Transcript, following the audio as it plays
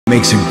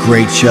Makes a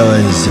great show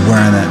is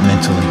where I'm at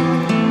mentally,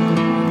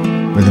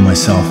 within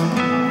myself.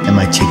 Am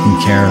I taking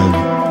care of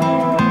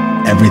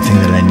everything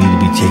that I need to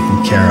be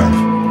taken care of?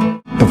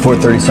 Before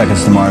 30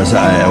 Seconds to Mars,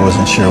 I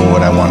wasn't sure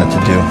what I wanted to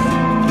do.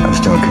 I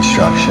was doing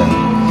construction.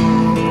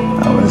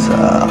 I was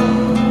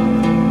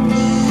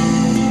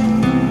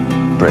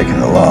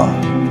breaking the law.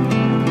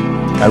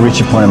 I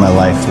reached a point in my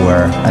life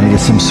where I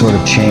needed some sort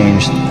of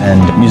change,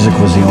 and music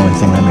was the only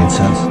thing that made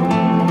sense.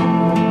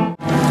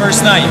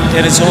 First night,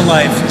 did his whole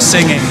life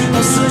singing.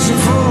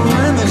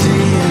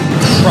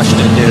 Crushed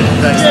it, dude.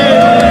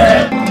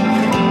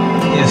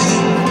 If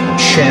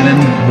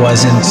Shannon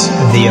wasn't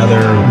the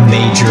other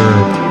major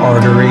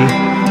artery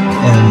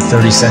in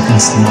 30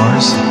 Seconds to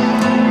Mars,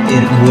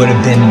 it would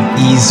have been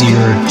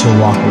easier to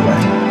walk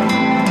away.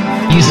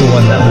 He's the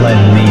one that led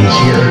me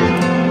here.